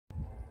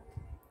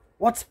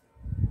What's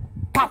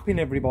popping,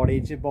 everybody?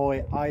 It's your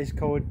boy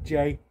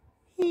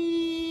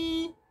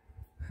IceColdJT.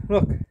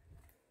 Look,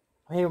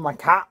 I'm here with my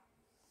cat.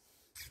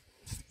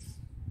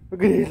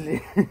 Look at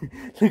this,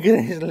 look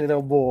at this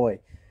little boy.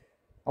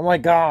 Oh my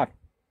god.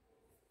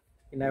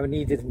 You know, he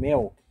needs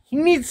milk. He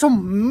needs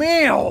some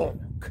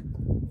milk.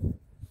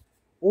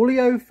 All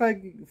you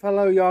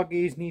fellow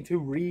Yagis need to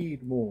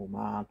read more,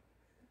 man.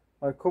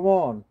 Like, come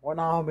on. Right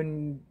now I've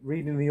been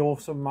reading the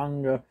awesome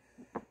manga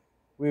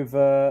with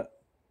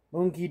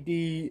Monkey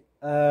D.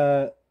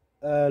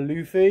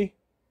 Luffy,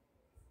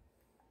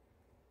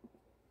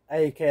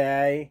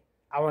 aka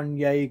Aaron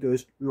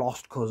Yeager's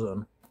lost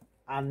cousin.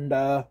 And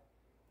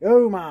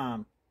yo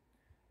man,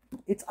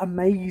 it's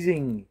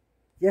amazing.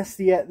 Yes,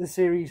 the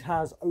series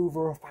has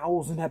over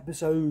 1,000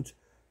 episodes,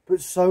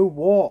 but so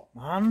what,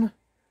 man?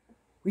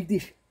 Read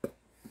this.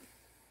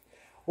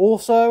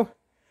 Also,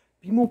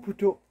 be more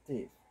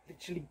productive.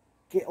 Literally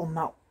get on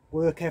that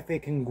work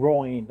ethic and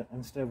grind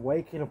instead of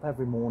waking up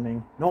every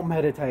morning, not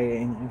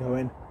meditating and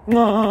going,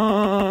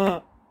 nah.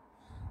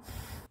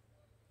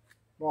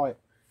 Right.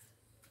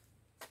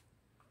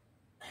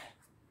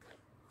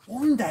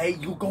 One day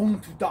you're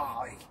going to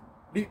die.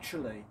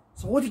 Literally.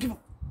 So why do you give a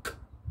fuck?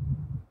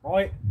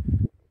 Right?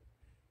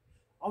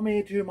 I'm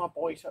here doing my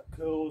bicep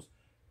curls.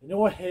 You know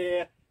what,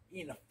 here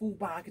eating a full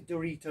bag of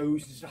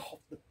Doritos instead of half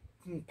the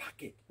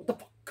packet. What the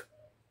fuck?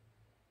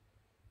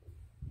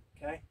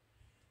 Okay?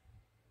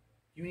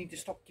 You need to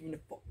stop giving a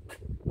fuck.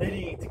 They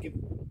need to give a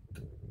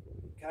fuck.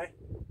 Okay?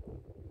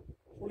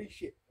 Holy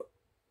shit.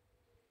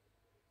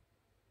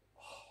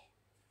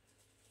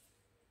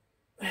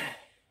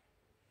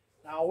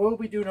 Now I will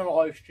be doing a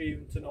live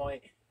stream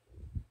tonight.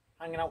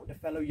 Hanging out with the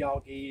fellow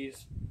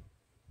Yagis.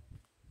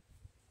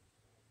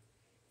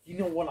 You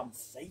know what I'm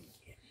saying.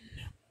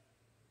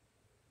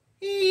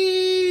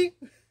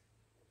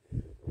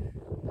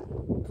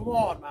 Come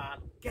on,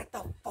 man. Get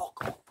the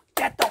fuck up.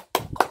 Get the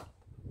fuck up.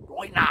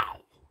 Right now.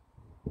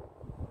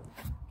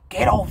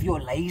 Get off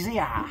your lazy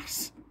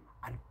ass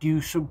and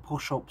do some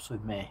push-ups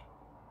with me.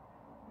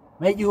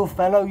 Make your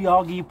fellow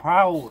Yagi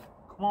proud.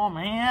 Come on,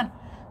 man.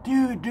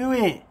 Do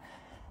it.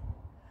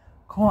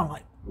 Come on,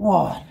 like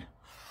 1.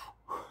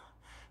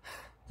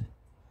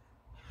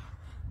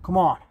 Come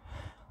on.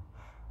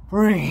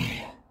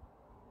 3.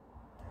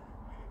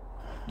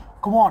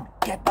 Come on,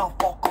 get the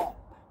fuck up.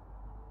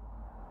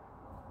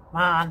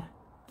 Man,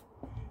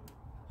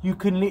 you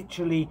can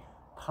literally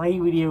play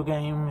video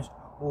games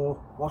or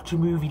watch a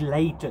movie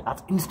later.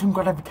 That's instant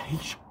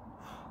gratification.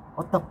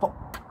 What the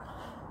fuck?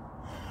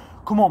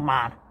 Come on,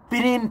 man.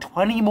 Fit in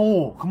 20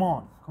 more. Come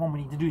on,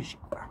 we need to do this shit.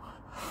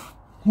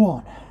 Come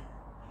on.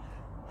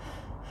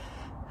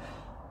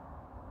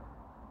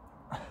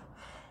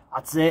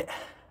 That's it.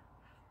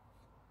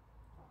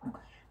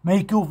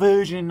 Make your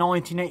version in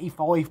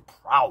 1985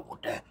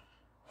 proud.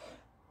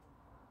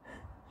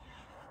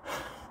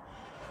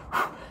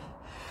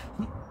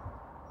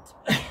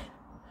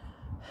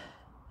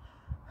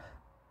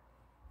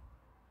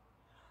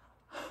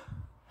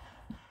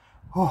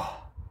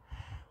 Oh,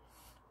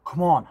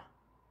 come on,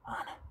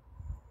 man.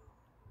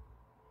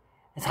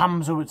 As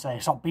Hamza would say,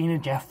 stop being a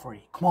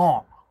Jeffrey. Come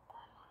on.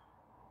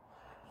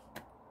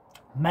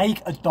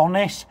 Make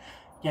Adonis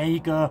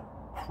Yeager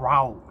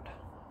proud.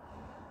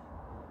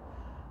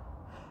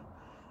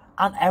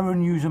 And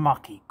Eren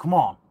Uzumaki, come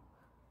on.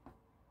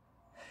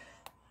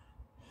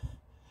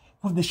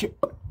 What the shit?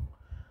 Come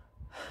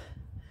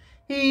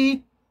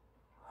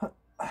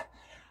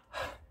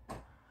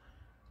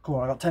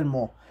on, I got 10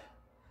 more.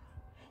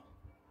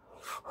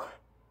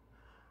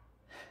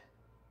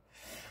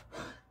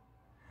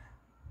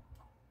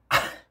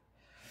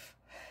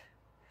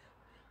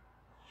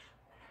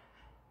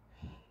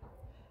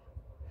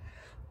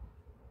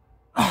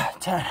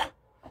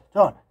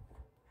 Done.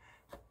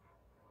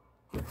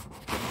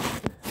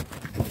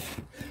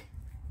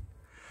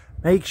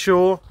 Make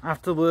sure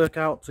after the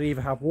workout to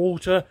either have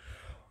water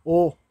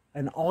or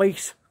an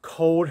ice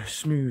cold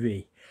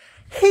smoothie.